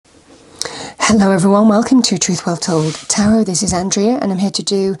Hello everyone, welcome to Truth Well Told Tarot. This is Andrea and I'm here to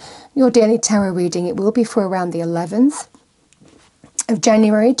do your daily tarot reading. It will be for around the 11th of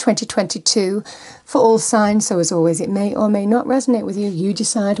January 2022 for all signs. So as always, it may or may not resonate with you. You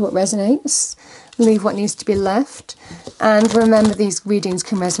decide what resonates, leave what needs to be left. And remember, these readings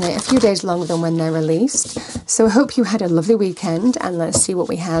can resonate a few days longer than when they're released. So I hope you had a lovely weekend, and let's see what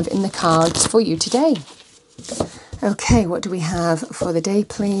we have in the cards for you today. Okay, what do we have for the day,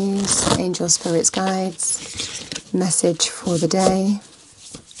 please? Angels, spirits, guides, message for the day.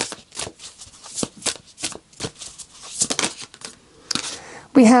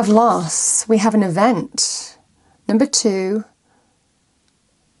 We have loss. We have an event. Number 2.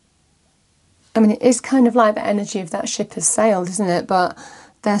 I mean, it is kind of like the energy of that ship has sailed, isn't it? But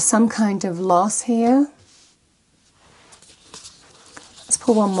there's some kind of loss here. Let's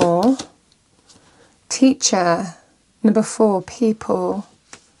pull one more. Teacher. Number 4, people.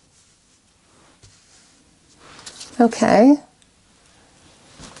 Okay.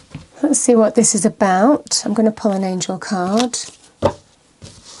 Let's see what this is about. I'm going to pull an angel card.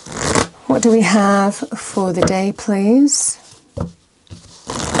 What do we have for the day, please?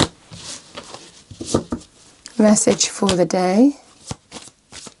 Message for the day.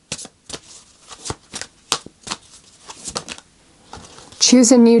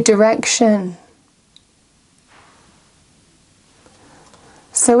 Choose a new direction.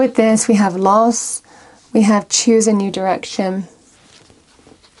 So with this, we have loss, we have choose a new direction.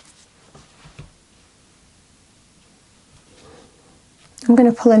 I'm going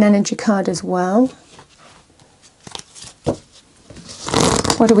to pull an energy card as well.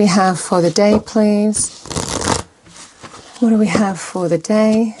 What do we have for the day, please? What do we have for the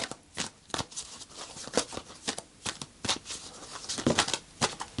day?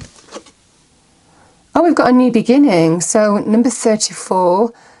 Oh, we've got a new beginning. So number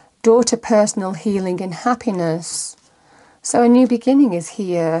 34, daughter, personal healing and happiness. So a new beginning is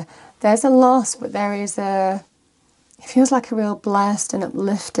here. There's a loss, but there is it feels like a real blessed and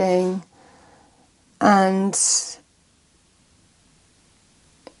uplifting and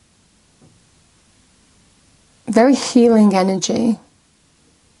very healing energy.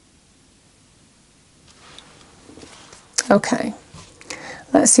 Okay,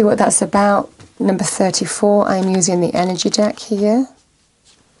 let's see what that's about. Number 34, I'm using the energy deck here.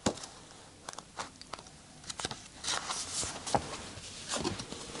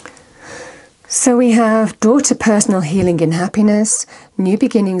 So we have daughter, personal healing and happiness, new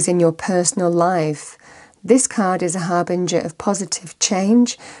beginnings in your personal life. This card is a harbinger of positive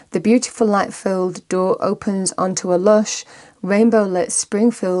change. The beautiful light-filled door opens onto a lush, rainbow-lit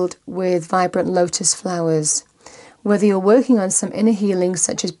spring filled with vibrant lotus flowers. Whether you're working on some inner healing,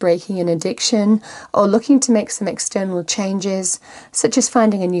 such as breaking an addiction, or looking to make some external changes, such as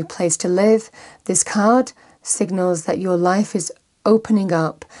finding a new place to live, this card signals that your life is opening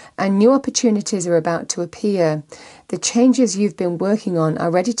up and new opportunities are about to appear. The changes you've been working on are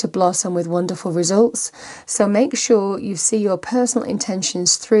ready to blossom with wonderful results, so make sure you see your personal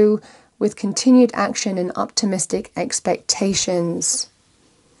intentions through with continued action and optimistic expectations.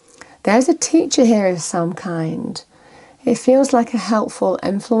 There's a teacher here of some kind. It feels like a helpful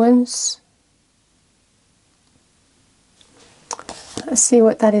influence. Let's see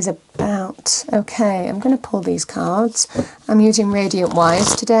what that is about. Okay, I'm going to pull these cards. I'm using Radiant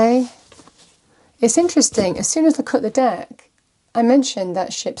Wise today. It's interesting, as soon as I cut the deck, I mentioned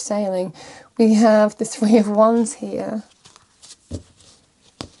that ship sailing. We have the 3 of Wands here.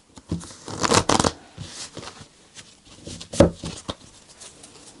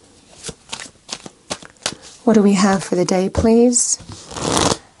 What do we have for the day, please?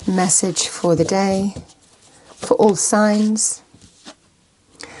 Message for the day, for all signs.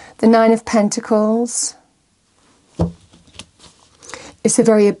 The 9 of Pentacles. It's a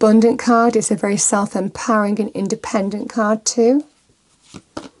very abundant card. It's a very self-empowering and independent card too.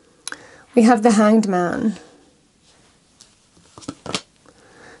 We have the Hanged Man.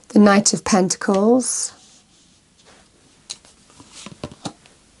 The Knight of Pentacles.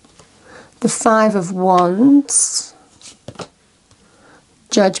 The 5 of Wands,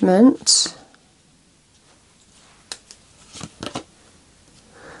 Judgment,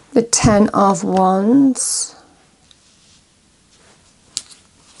 the 10 of Wands,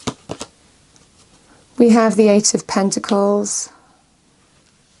 we have the 8 of Pentacles,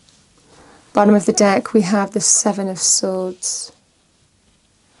 bottom of the deck we have the 7 of Swords.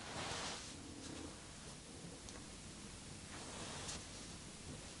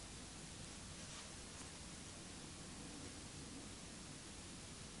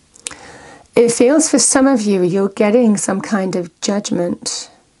 It feels for some of you, you're getting some kind of judgment.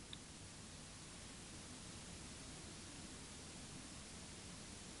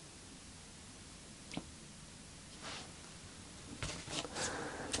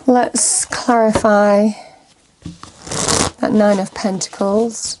 Let's clarify that Nine of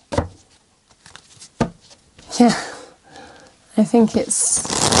Pentacles. Yeah, I think it's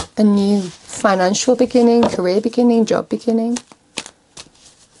a new financial beginning, career beginning, job beginning.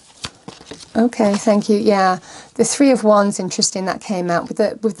 Okay, thank you. Yeah, the Three of Wands, interesting, that came out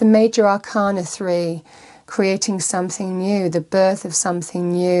with the Major Arcana 3, creating something new, the birth of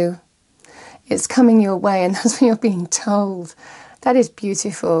something new. It's coming your way, and that's what you're being told. That is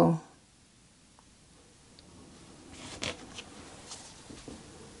beautiful.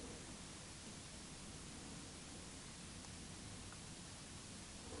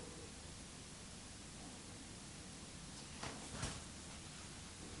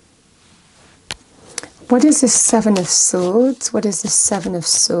 What is this Seven of Swords? What is this Seven of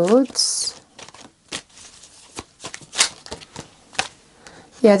Swords?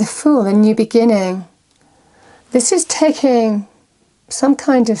 Yeah, the Fool, a new beginning. This is taking some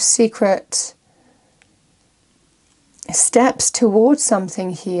kind of secret steps towards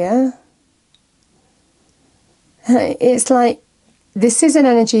something here. It's like this is an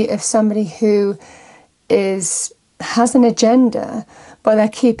energy of somebody who has an agenda, but they're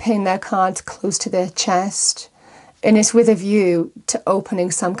keeping their cards close to their chest, and it's with a view to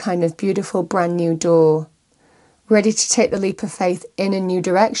opening some kind of beautiful brand new door, ready to take the leap of faith in a new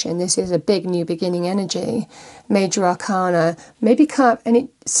direction. This is a big new beginning energy. Major Arcana, maybe and it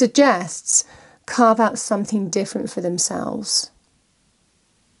suggests carve out something different for themselves.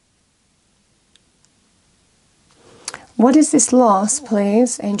 What is this loss,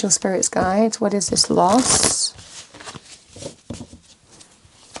 please? Angel, spirits, guides. What is this loss?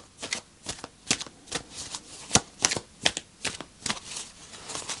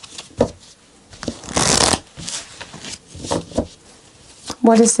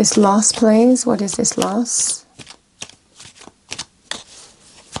 What is this loss, please? What is this loss?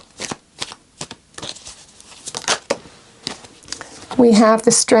 We have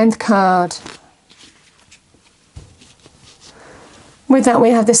the Strength card. With that,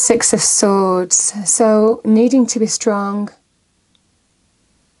 we have the Six of Swords. So, needing to be strong.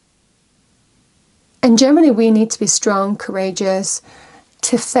 And generally, we need to be strong, courageous,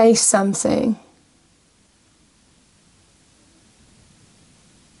 to face something.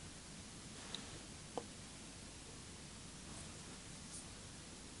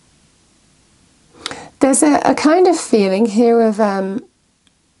 There's a kind of feeling here of a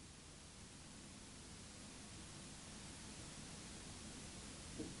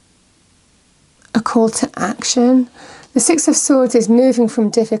call to action. The Six of Swords is moving from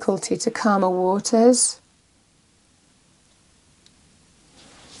difficulty to calmer waters.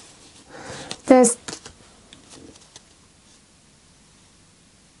 There's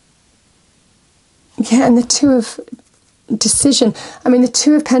and the Two of Decision. I mean, the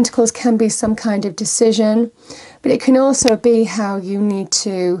Two of Pentacles can be some kind of decision, but it can also be how you need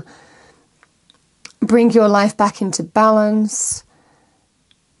to bring your life back into balance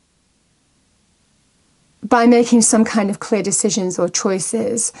by making some kind of clear decisions or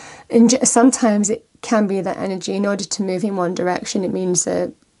choices. And sometimes it can be that energy. In order to move in one direction, it means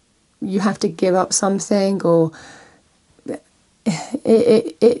that you have to give up something, or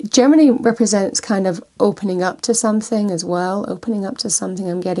it generally represents kind of opening up to something as well. Opening up to something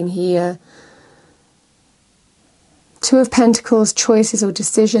I'm getting here. Two of Pentacles, choices or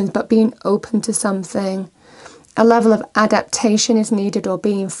decisions, but being open to something. A level of adaptation is needed, or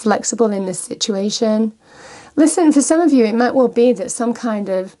being flexible in this situation. Listen, for some of you, it might well be that some kind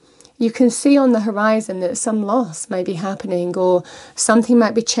of, you can see on the horizon that some loss may be happening, or something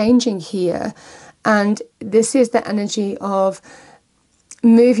might be changing here. And this is the energy of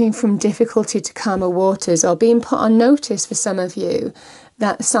moving from difficulty to calmer waters, or being put on notice for some of you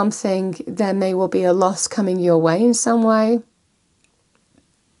that there may well be a loss coming your way in some way.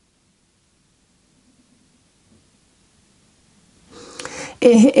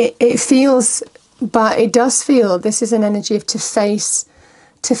 It feels, but it does feel, this is an energy of to face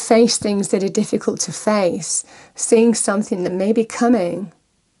things that are difficult to face, seeing something that may be coming.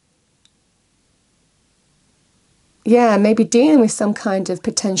 Yeah, maybe dealing with some kind of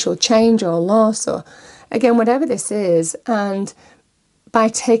potential change or loss, or again, whatever this is. And by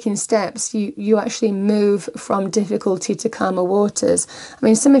taking steps, you actually move from difficulty to calmer waters. I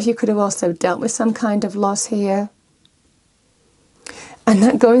mean, some of you could have also dealt with some kind of loss here. And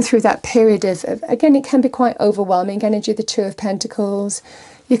that going through that period of, again, it can be quite overwhelming. Energy of the Two of Pentacles.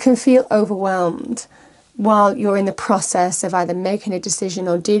 You can feel overwhelmed while you're in the process of either making a decision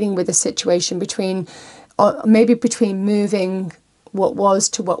or dealing with a situation between, or maybe between moving what was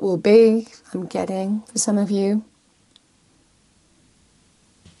to what will be, I'm getting for some of you.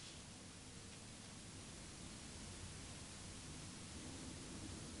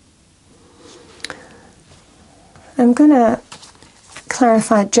 I'm going to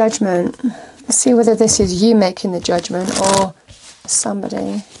clarify judgment. See whether this is you making the judgment or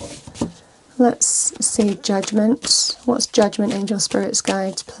somebody. Let's see judgment. What's judgment, angel spirits,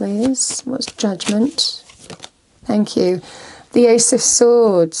 guides, please? What's judgment? Thank you. The Ace of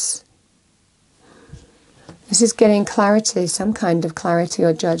Swords. This is getting clarity, some kind of clarity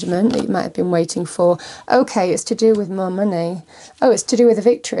or judgment that you might have been waiting for. Okay, it's to do with more money. Oh, it's to do with a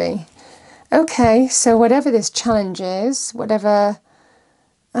victory. Okay, so whatever this challenge is, whatever...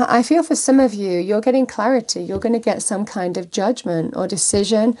 I feel for some of you, you're getting clarity. You're going to get some kind of judgment or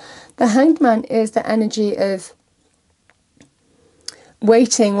decision. The Hanged Man is the energy of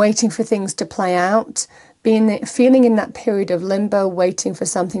waiting for things to play out, feeling in that period of limbo, waiting for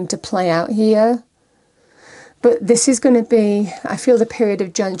something to play out here. But this is going to be, I feel the period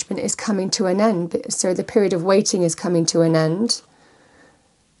of judgment is coming to an end. So the period of waiting is coming to an end.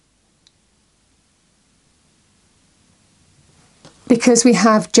 Because we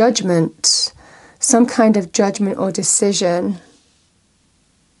have judgment, some kind of judgment or decision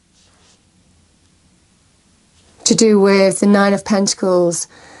to do with the Nine of Pentacles.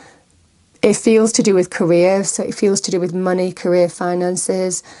 It feels to do with career, so it feels to do with money, career,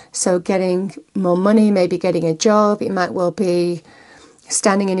 finances. So getting more money, maybe getting a job. It might well be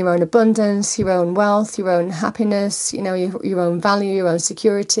standing in your own abundance, your own wealth, your own happiness, you know, your own value, your own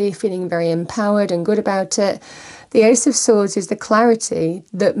security, feeling very empowered and good about it. The Ace of Swords is the clarity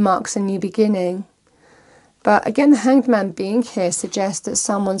that marks a new beginning. But again, the Hanged Man being here suggests that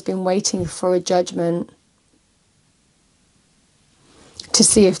someone's been waiting for a judgment to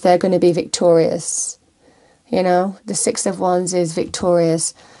see if they're going to be victorious. You know, the Six of Wands is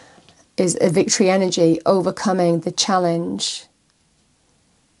victorious, is a victory energy, overcoming the challenge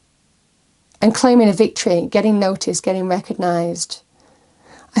and claiming a victory, getting noticed, getting recognized.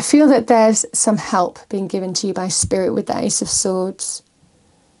 I feel that there's some help being given to you by Spirit with the Ace of Swords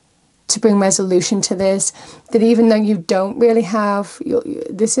to bring resolution to this, that even though you don't really have,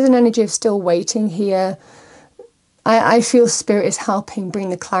 this is an energy of still waiting here. I feel Spirit is helping bring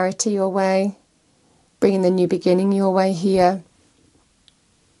the clarity your way, bringing the new beginning your way here.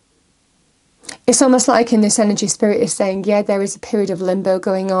 It's almost like in this energy, Spirit is saying, yeah, there is a period of limbo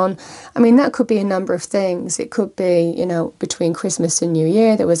going on. I mean, that could be a number of things. It could be, you know, between Christmas and New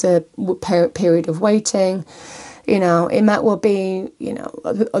Year, there was a period of waiting. You know, it might well be, you know,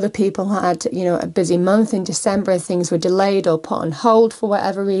 other people had, you know, a busy month in December, things were delayed or put on hold for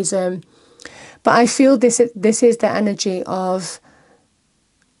whatever reason. But I feel this is the energy of,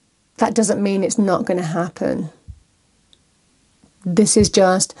 that doesn't mean it's not going to happen. This is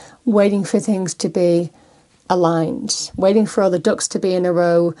just waiting for things to be aligned, waiting for all the ducks to be in a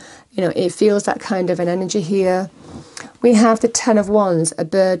row. You know, it feels that kind of an energy here. We have the Ten of Wands, a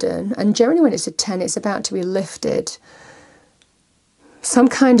burden. And generally when it's a 10, it's about to be lifted. Some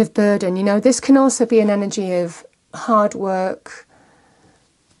kind of burden. You know, this can also be an energy of hard work,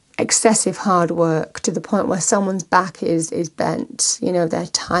 excessive hard work, to the point where someone's back is bent. You know, they're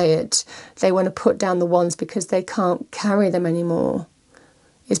tired. They want to put down the wands because they can't carry them anymore.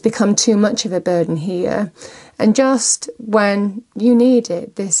 It's become too much of a burden here. And just when you need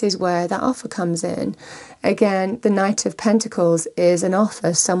it, this is where that offer comes in. Again, the Knight of Pentacles is an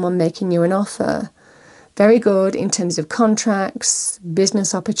offer, someone making you an offer. Very good in terms of contracts,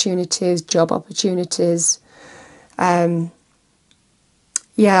 business opportunities, job opportunities.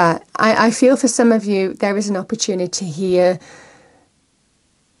 Yeah, I feel for some of you, there is an opportunity here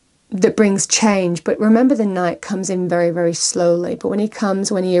that brings change. But remember, the Knight comes in very, very slowly. But when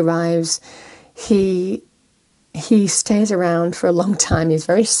he arrives, he stays around for a long time. He's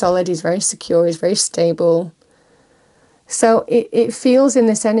very solid, he's very secure, he's very stable. So it feels in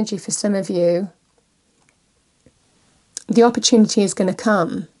this energy for some of you, the opportunity is going to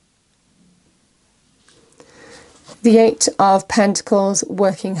come. The Eight of Pentacles,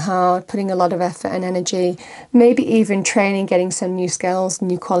 working hard, putting a lot of effort and energy, maybe even training, getting some new skills,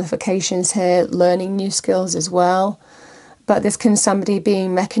 new qualifications here, learning new skills as well. But this can somebody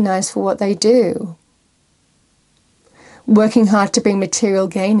being recognized for what they do. Working hard to bring material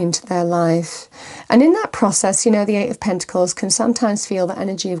gain into their life. And in that process, you know, the Eight of Pentacles can sometimes feel the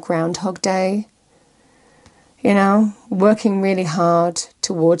energy of Groundhog Day. You know, working really hard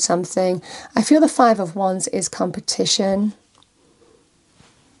towards something. I feel the Five of Wands is competition.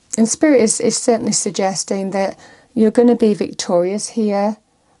 And Spirit is certainly suggesting that you're going to be victorious here.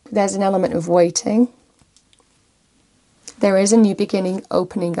 There's an element of waiting. There is a new beginning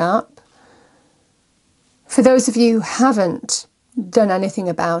opening up. For those of you who haven't done anything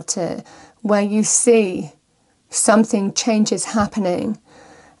about it, where you see something changes happening,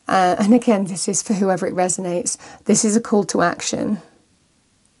 And again, this is for whoever it resonates. This is a call to action.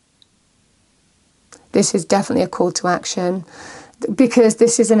 This is definitely a call to action, because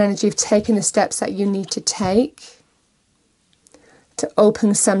this is an energy of taking the steps that you need to take to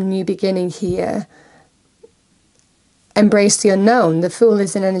open some new beginning here. Embrace the unknown. The Fool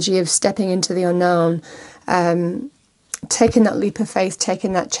is an energy of stepping into the unknown, taking that leap of faith,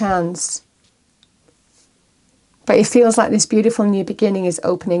 taking that chance. But it feels like this beautiful new beginning is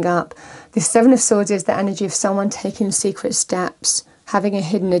opening up. The Seven of Swords is the energy of someone taking secret steps, having a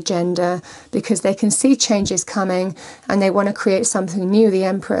hidden agenda, because they can see changes coming and they want to create something new, the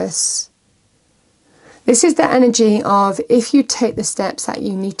Empress. This is the energy of, if you take the steps that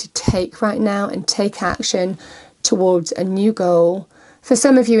you need to take right now and take action towards a new goal. For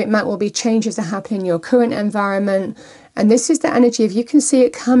some of you, it might well be changes are happening in your current environment. And this is the energy of, you can see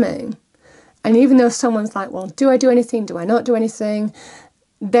it coming. And even though someone's like, well, do I do anything? Do I not do anything?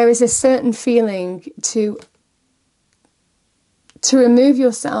 There is a certain feeling to remove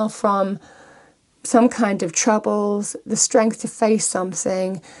yourself from some kind of troubles, the strength to face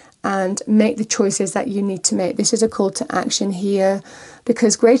something and make the choices that you need to make. This is a call to action here,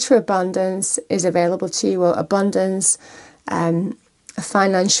 because greater abundance is available to you, or abundance,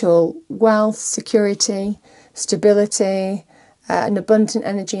 financial wealth, security, stability, an abundant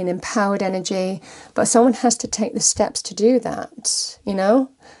energy, an empowered energy. But someone has to take the steps to do that, you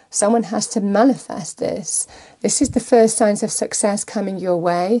know? Someone has to manifest this. This is the first signs of success coming your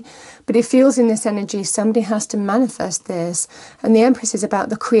way. But it feels in this energy, somebody has to manifest this. And the Empress is about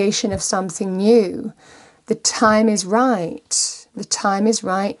the creation of something new. The time is right. The time is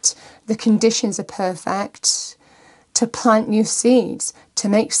right. The conditions are perfect to plant new seeds, to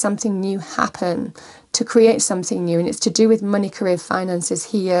make something new happen, to create something new. And it's to do with money, career,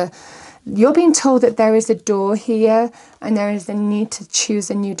 finances here. You're being told that there is a door here and there is a need to choose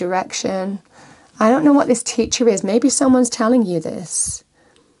a new direction. I don't know what this teacher is. Maybe someone's telling you this.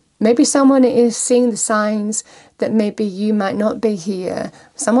 Maybe someone is seeing the signs that maybe you might not be here.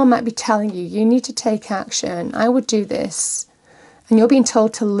 Someone might be telling you, you need to take action. I would do this. And you're being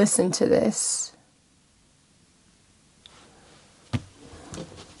told to listen to this.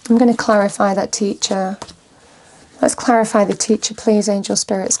 I'm going to clarify that teacher. Let's clarify the teacher, please, angel,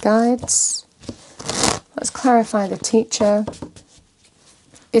 spirits, guides. Let's clarify the teacher.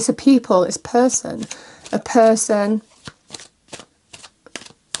 It's a people, it's person. A person,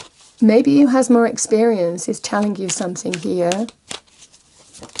 maybe who has more experience, is telling you something here.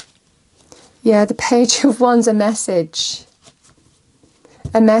 Yeah, the Page of Wands, a message.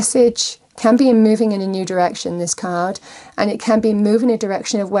 A message can be moving in a new direction, this card, and it can be moving in a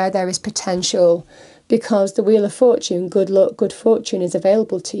direction of where there is potential. Because the Wheel of Fortune, good luck, good fortune is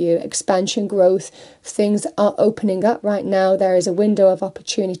available to you. Expansion, growth, things are opening up right now. There is a window of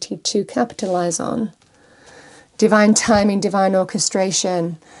opportunity to capitalize on. Divine timing, divine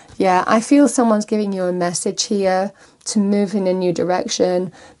orchestration. Yeah, I feel someone's giving you a message here to move in a new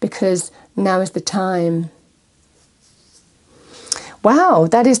direction, because now is the time. Wow,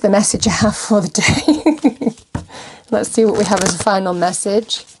 that is the message I have for the day. Let's see what we have as a final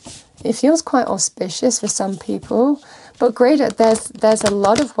message. It feels quite auspicious for some people, but greater. There's a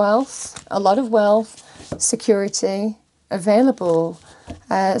lot of wealth, security available.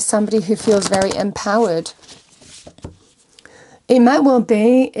 Somebody who feels very empowered. It might well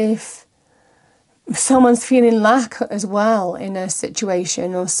be if someone's feeling lack as well in a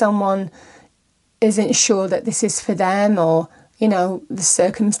situation, or someone isn't sure that this is for them, or, you know, the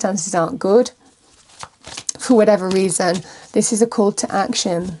circumstances aren't good. For whatever reason, this is a call to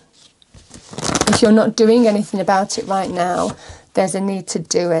action. If you're not doing anything about it right now, there's a need to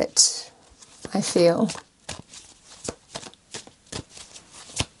do it, I feel.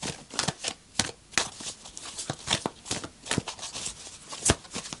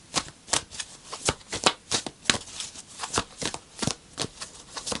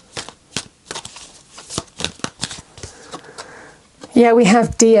 Yeah, we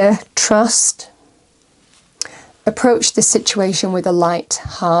have Dear, trust. Approach the situation with a light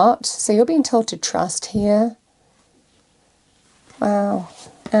heart. So you're being told to trust here. Wow.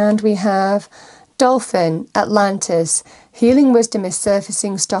 And we have Dolphin, Atlantis. Healing wisdom is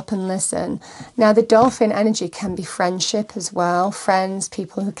surfacing, stop and listen. Now the dolphin energy can be friendship as well. Friends,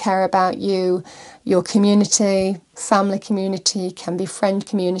 people who care about you, your community, family community, can be friend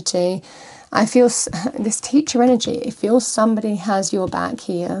community. I feel this teacher energy, it feels somebody has your back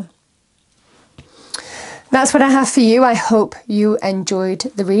here. That's what I have for you. I hope you enjoyed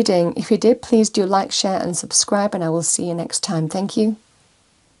the reading. If you did, please do like, share and subscribe, and I will see you next time. Thank you.